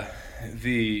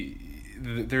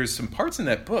 there's some parts in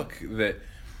that book that,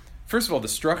 first of all, the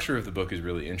structure of the book is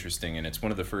really interesting, and it's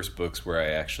one of the first books where I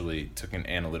actually took an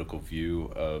analytical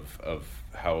view of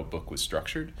how a book was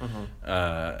structured,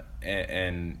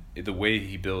 and the way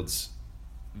he builds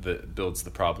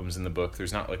the problems in the book.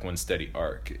 There's not like one steady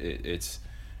arc. It's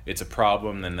a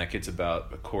problem, then that gets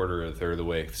about a quarter or a third of the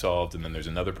way solved, and then there's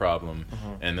another problem,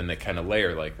 and then they kind of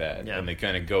layer like that, and they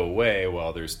kind of go away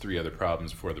while there's 3 other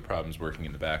problems, 4 other problems working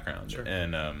in the background,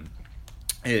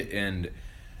 and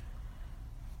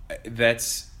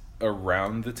that's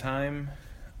around the time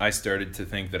I started to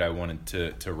think that I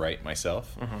wanted to write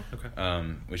myself,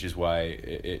 which is why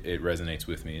it resonates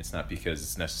with me. It's not because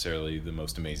it's necessarily the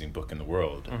most amazing book in the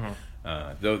world,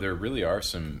 though there really are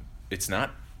some. It's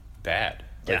not bad.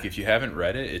 Like if you haven't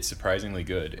read it, it's surprisingly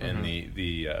good, and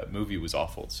the movie was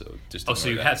awful. So just so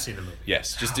you have seen the movie?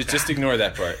 Yes, just ignore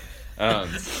that part.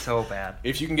 So bad.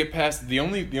 If you can get past the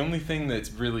only thing that's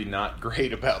really not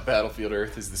great about Battlefield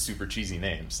Earth is the super cheesy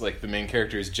names. Like the main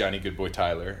character is Johnny Goodboy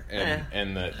Tyler,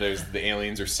 and the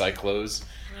aliens are Cyclos,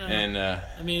 and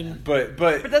but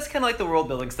that's kind of like the world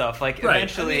building stuff. Like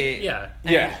eventually,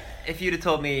 yeah. If you'd have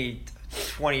told me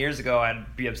 20 years ago,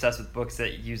 I'd be obsessed with books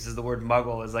that uses the word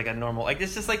Muggle as like a normal. Like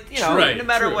it's just like Right, no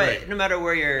matter true, what, right. no matter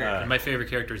where you're. And my favorite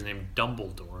character is named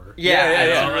Dumbledore. Yeah,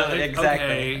 Yeah. really, exactly.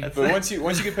 Okay. That's But once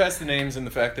you get past the names and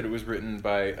the fact that it was written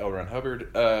by L. Ron Hubbard,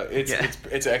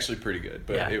 it's actually pretty good.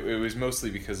 But Yeah. it was mostly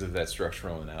because of that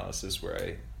structural analysis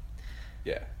where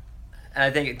And I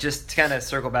think just to kind of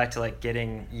circle back to like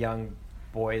getting young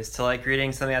boys to like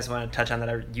reading, something I just want to touch on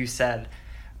that you said.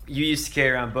 You used to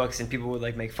carry around books and people would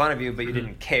like make fun of you, but you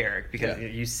didn't care because Yeah.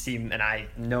 you seem, and I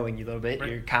knowing you a little bit, Right.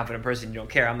 you're a confident person, you don't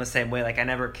care. I'm the same way. Like I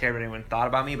never cared what anyone thought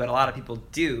about me, but a lot of people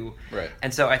do. Right.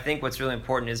 And so I think what's really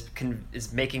important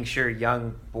is making sure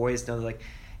young boys know that like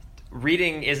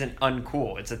reading isn't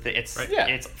uncool. It's Right. Yeah.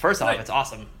 it's first off Right. it's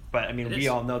awesome. But I mean, It we is.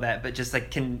 all know that. But just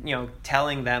like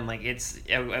telling them like it's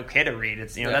okay to read.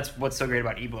 It's Yeah. that's what's so great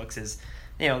about ebooks is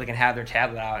they can have their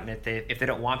tablet out, and if they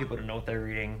don't want people to know what they're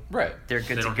reading, Right. they're good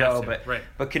They to don't go. have to, But right.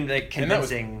 but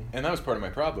convincing. and that was part of my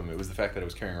problem. It was the fact that I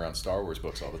was carrying around Star Wars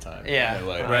books all the time. Yeah. And,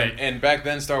 like, Right. And back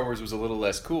then, Star Wars was a little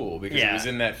less cool because Yeah. it was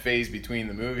in that phase between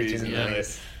the movies Between the and,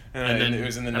 movies. And then it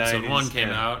was in the episode 90s. 1 came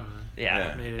Yeah. out. And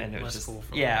Yeah, made it and it was less just cool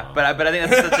for a yeah. while. But I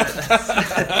think that's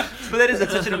such a but that is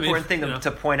such an I mean, important thing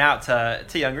to point out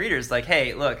to young readers. Like,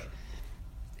 hey, look,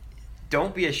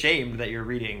 don't be ashamed that you're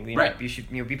reading. Right. You should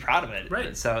be proud of it.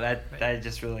 Right. So that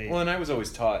just really Well, and I was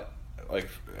always taught, like,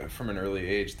 from an early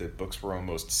age, that books were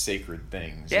almost sacred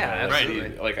things. Yeah, like,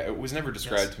 absolutely. Like, it was never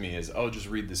described Yes. to me as, oh, just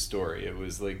read this story. It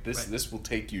was like, Right. this will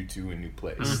take you to a new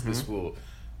place. Mm-hmm.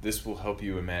 This will help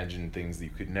you imagine things that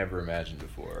you could never imagine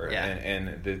before. Yeah.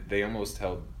 And they almost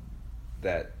held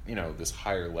that, this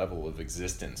higher level of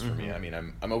existence for me. I mean,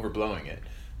 I'm overblowing it.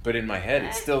 But in my head,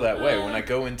 it's still that way. When I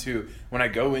go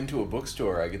into a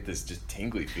bookstore, I get this just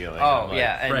tingly feeling. Oh, I'm like,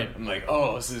 yeah, and- Right. I'm like,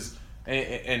 oh, this is,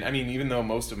 and I mean, even though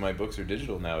most of my books are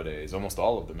digital nowadays, almost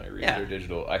all of them I read are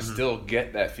digital. I still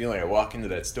get that feeling. I walk into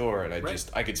that store and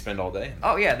I could spend all day.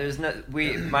 Oh yeah, there's no.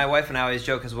 My wife and I always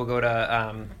joke because we'll go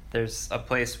to. There's a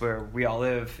place where we all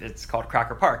live. It's called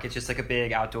Crocker Park. It's just like a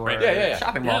big outdoor Right. Yeah.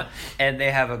 shopping mall, Yeah. and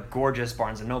they have a gorgeous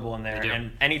Barnes and Noble in there. They do.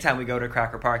 And anytime we go to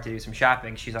Crocker Park to do some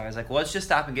shopping, she's always like, "Well, let's just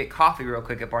stop and get coffee real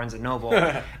quick at Barnes and Noble."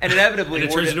 And inevitably, And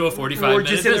it we're turns just- into a 45 We're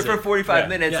just minute in there for visit. 45 Yeah.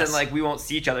 minutes, Yes. and like we won't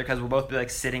see each other because we'll both be like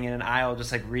sitting in an aisle,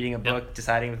 just like reading a book,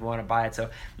 deciding if we want to buy it. So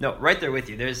no, right there with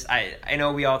you. I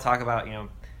know we all talk about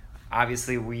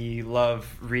obviously we love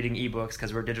reading ebooks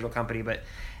because we're a digital company, but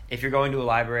if you're going to a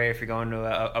library, if you're going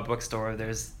to a bookstore,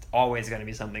 there's always going to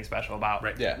be something special about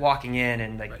Right. Yeah. walking in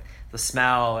and like Right. the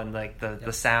smell and like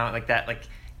the sound, like that like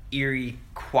eerie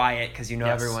quiet because Yes.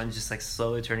 everyone's just like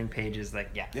slowly turning pages.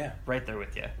 Like Yeah. right there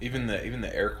with you. Even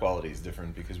the air quality is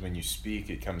different because when you speak,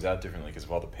 it comes out differently because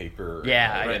of all the paper.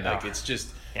 Yeah, and I- like it's just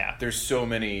Yeah. There's so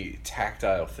many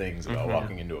tactile things about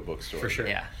walking into a bookstore. For sure.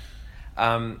 Yeah.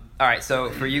 All right. So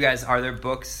for you guys, are there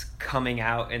books coming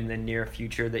out in the near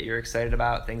future that you're excited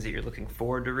about? Things that you're looking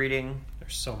forward to reading?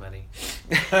 There's so many.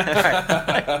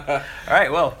 All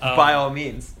right. Well, by all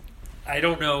means. I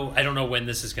don't know when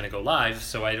this is going to go live,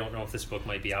 so I don't know if this book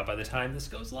might be out by the time this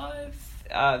goes live.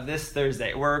 This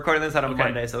Thursday. We're recording this on a Okay.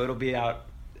 Monday, so it'll be out.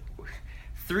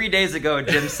 3 days ago,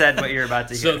 Jim said what you're about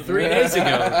to hear. So 3 days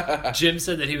ago, Jim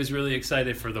said that he was really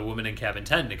excited for The Woman in Cabin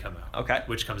 10 to come out. Okay.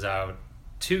 Which comes out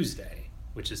Tuesday,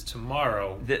 which is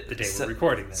tomorrow, the day so- we're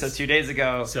recording this. So 2 days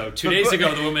ago. So 2 days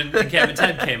ago, The Woman in Cabin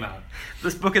 10 came out.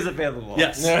 This book is available.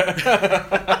 Yes.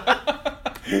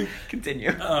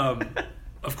 Continue.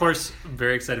 Of course, I'm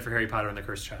very excited for Harry Potter and the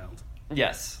Cursed Child,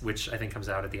 Yes. which I think comes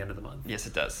out at the end of the month. Yes,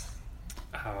 it does.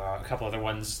 A couple other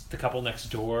ones. The Couple Next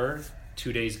Door,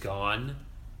 2 Days Gone,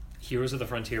 Heroes of the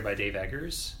Frontier by Dave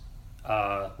Eggers,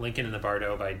 Lincoln and the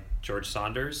Bardo by George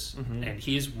Saunders. And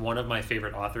he's one of my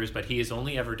favorite authors, but he has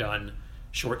only ever done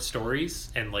short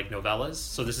stories and like novellas.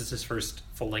 So this is his first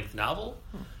full-length novel.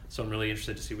 So I'm really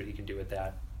interested to see what he can do with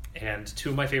that. And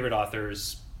two of my favorite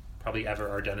authors probably ever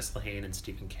are Dennis Lehane and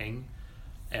Stephen King.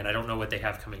 And I don't know what they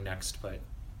have coming next, but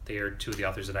they are two of the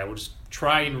authors that I will just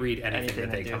try and read anything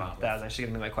that they do. come out with. That was actually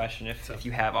going to be my question, if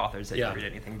you have authors that Yeah. you read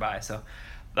anything by. So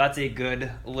that's a good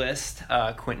list.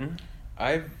 Quentin?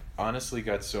 I've honestly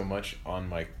got so much on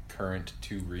my current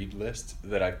to-read list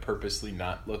that I've purposely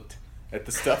not looked at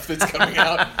the stuff that's coming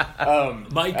out.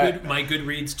 My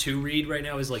Goodreads to read right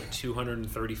now is like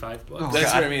 235 books.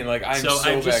 That's what I mean. Like, I'm so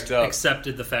I've just backed up.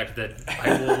 accepted the fact that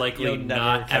I will likely You'll never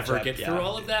not catch ever up, get yeah. through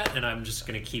all of that, and I'm just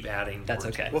going to keep adding. That's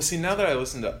more to okay. it. Well, see, now that I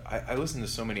listen to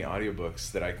so many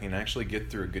audiobooks that I can actually get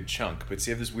through a good chunk. But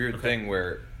see, I have this weird thing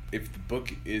where if the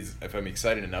book if I'm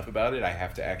excited enough about it, I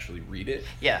have to actually read it.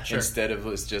 Yeah, sure. Instead of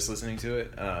just listening to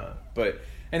it. But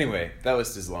anyway, that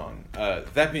list is long.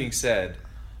 That being said,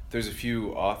 there's a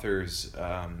few authors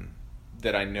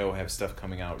that I know have stuff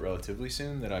coming out relatively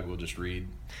soon that I will just read.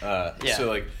 Yeah.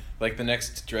 So like the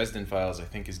next Dresden Files I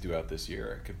think is due out this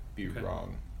year. I could be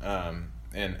wrong.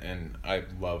 And I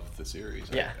love the series.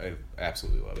 Yeah. I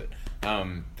absolutely love it.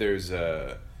 There's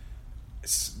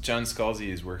John Scalzi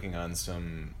is working on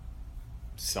something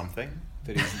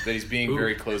that he's being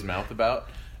very closed-mouthed about.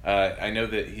 I know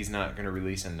that he's not going to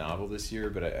release a novel this year,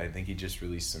 but I think he just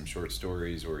released some short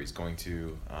stories, or he's going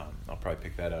to. I'll probably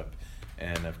pick that up.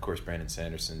 And, of course, Brandon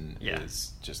Sanderson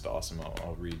is just awesome.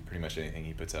 I'll read pretty much anything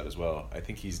he puts out as well. I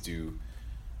think he's due...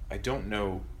 I don't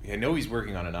know... I know he's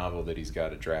working on a novel that he's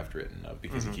got a draft written of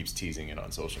because he keeps teasing it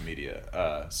on social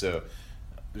media. So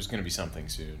there's going to be something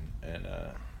soon. And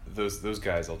those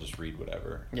guys, I'll just read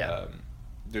whatever. Yeah.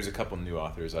 There's a couple new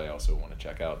authors I also want to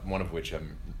check out, one of which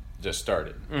I'm just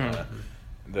started.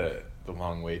 The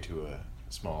Long Way to a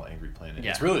Small Angry Planet. Yeah.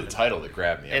 It's really the title that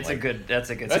grabbed me. That's a good That's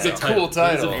title. a cool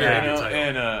title. It's a very good title.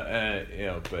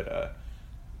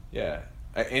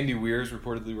 And Andy Weir's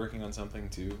reportedly working on something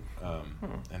too,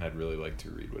 and I'd really like to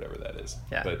read whatever that is.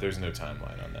 Yeah. But there's no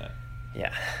timeline on that.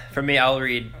 Yeah. For me, I'll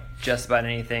read just about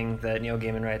anything that Neil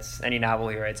Gaiman writes. Any novel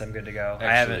he writes, I'm good to go.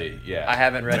 I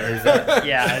haven't read his...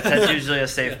 that's usually a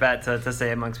safe bet to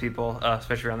say amongst people,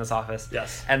 especially around this office.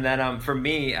 Yes. And then for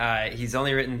me, he's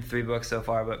only written 3 books so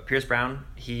far, but Pierce Brown,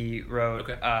 he wrote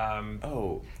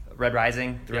Red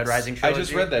Rising, the Red Rising trilogy. I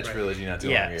just read that trilogy not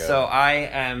too long ago. So I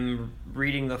am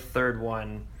reading the 3rd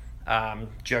one,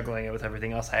 juggling it with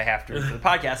everything else I have to for the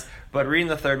podcast, but reading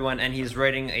the 3rd one, and he's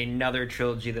writing another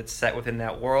trilogy that's set within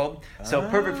that world. So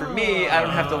perfect for me. I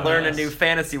don't have to learn a new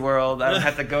fantasy world. I don't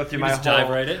have to go through my whole... dive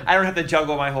right in. I don't have to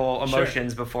juggle my whole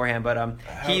emotions beforehand. But I'm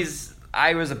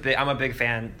a big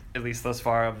fan, at least thus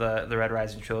far, of the Red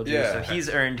Rising trilogy. Yeah. So he's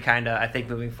earned kind of, I think,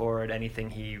 moving forward,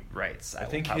 anything he writes, I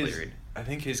will probably read. I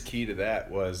think his key to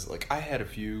that was I had a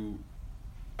few.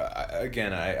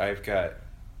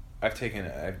 I've taken,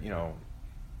 I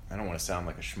don't want to sound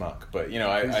like a schmuck, but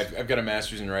I've got a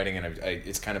master's in writing, and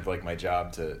it's kind of like my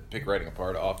job to pick writing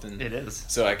apart often. It is.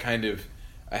 So I do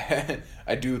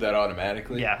that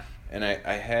automatically. Yeah. And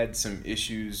I had some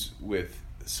issues with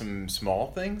some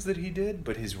small things that he did,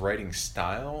 but his writing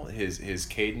style, his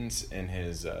cadence, and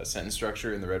his sentence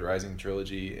structure in the Red Rising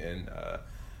trilogy, and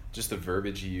just the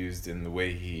verbiage he used and the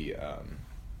way he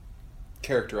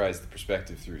characterized the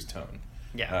perspective through his tone.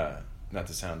 Yeah. Not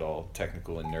to sound all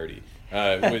technical and nerdy,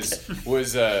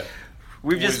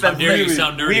 We've just spent you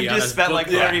sound nerdy We've on just this spent book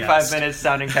 35 podcast. minutes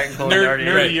sounding technical and nerdy.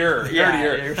 nerdier.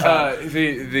 You're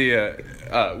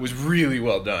fine. Was really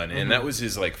well done, and that was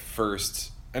his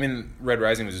first. I mean, Red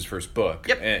Rising was his first book,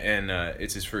 Yep. and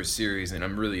it's his first series, and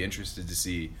I'm really interested to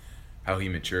see how he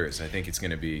matures. I think it's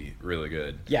going to be really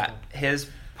good. Yeah, his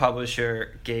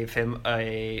publisher gave him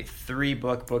a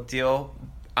 3-book book deal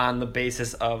on the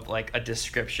basis of a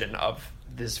description of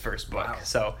this first book. Wow.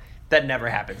 So that never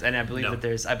happens, and I believe No.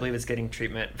 I believe it's getting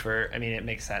treatment for. I mean, it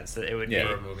makes sense that it would be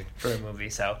For a movie.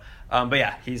 So, but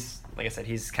yeah, he's like I said,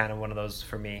 he's kind of one of those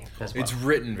for me as well. It's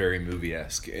written very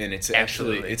movie-esque, and it's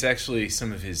actually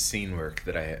some of his scene work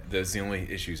that that's the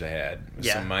only issues I had.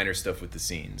 Yeah. Some minor stuff with the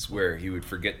scenes where he would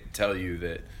forget to tell you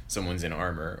that someone's in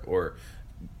armor, or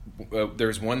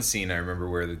there's one scene I remember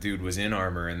where the dude was in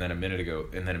armor, and then a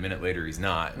minute later he's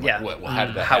not. Yeah. How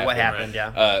did that happen? What happened?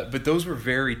 Yeah. But those were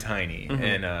very tiny,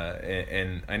 and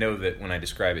I know that when I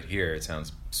describe it here, it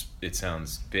sounds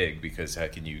big, because how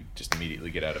can you just immediately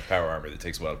get out of power armor that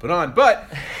takes a while to put on? But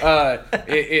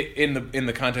in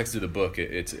the context of the book,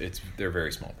 they're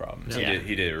very small problems. Yeah.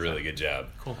 He did a really good job.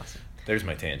 Cool. There's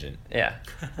my tangent. Yeah.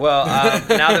 Well,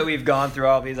 now that we've gone through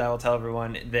all of these, I will tell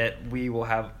everyone that we will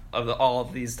have all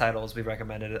of these titles we've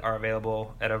recommended are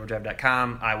available at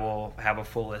overdrive.com. I will have a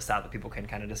full list out that people can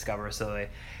kind of discover. So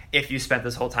if you spent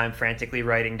this whole time frantically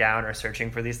writing down or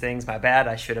searching for these things, my bad.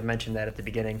 I should have mentioned that at the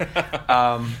beginning.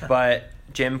 But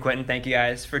Jim, Quentin, thank you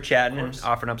guys for chatting and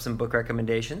offering up some book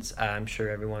recommendations. I'm sure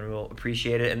everyone will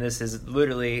appreciate it. And this is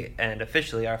literally and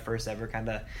officially our first ever kind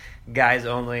of guys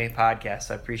only podcast.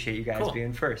 So I appreciate you guys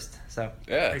being first. So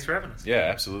Yeah. Thanks for having us. Yeah,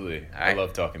 absolutely. I right.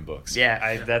 love talking books.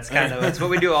 yeah, that's what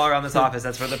we do all around this office.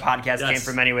 That's where the podcast Yes. came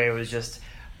from anyway. It was just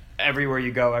everywhere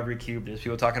you go, every cube, there's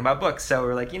people talking about books. So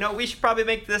we're like, we should probably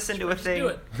make this into a thing. do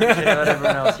it. Let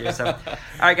everyone else here. So, all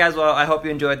right, guys. Well, I hope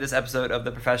you enjoyed this episode of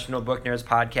the Professional Book Nerds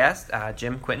podcast.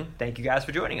 Jim, Quentin, thank you guys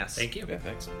for joining us. Thank you. Yeah,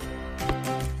 thanks.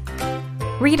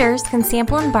 Readers can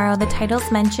sample and borrow the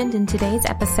titles mentioned in today's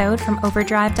episode from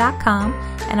Overdrive.com,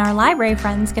 and our library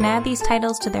friends can add these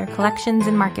titles to their collections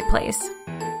in Marketplace.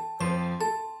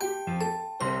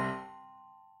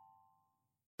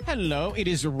 Hello, it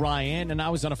is Ryan, and I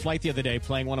was on a flight the other day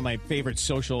playing one of my favorite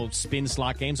social spin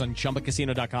slot games on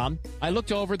ChumbaCasino.com. I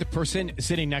looked over at the person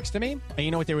sitting next to me, and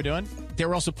you know what they were doing? They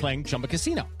were also playing Chumba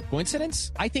Casino.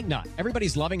 Coincidence? I think not.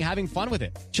 Everybody's loving having fun with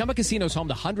it. Chumba Casino is home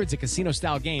to hundreds of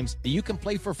casino-style games that you can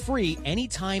play for free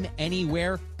anytime,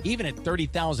 anywhere, even at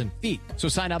 30,000 feet. So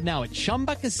sign up now at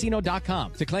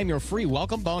ChumbaCasino.com to claim your free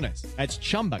welcome bonus. That's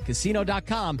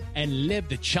ChumbaCasino.com and live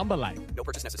the Chumba life. No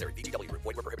purchase necessary. VGW Group.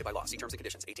 Void where prohibited by law. See terms and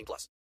conditions. 18+.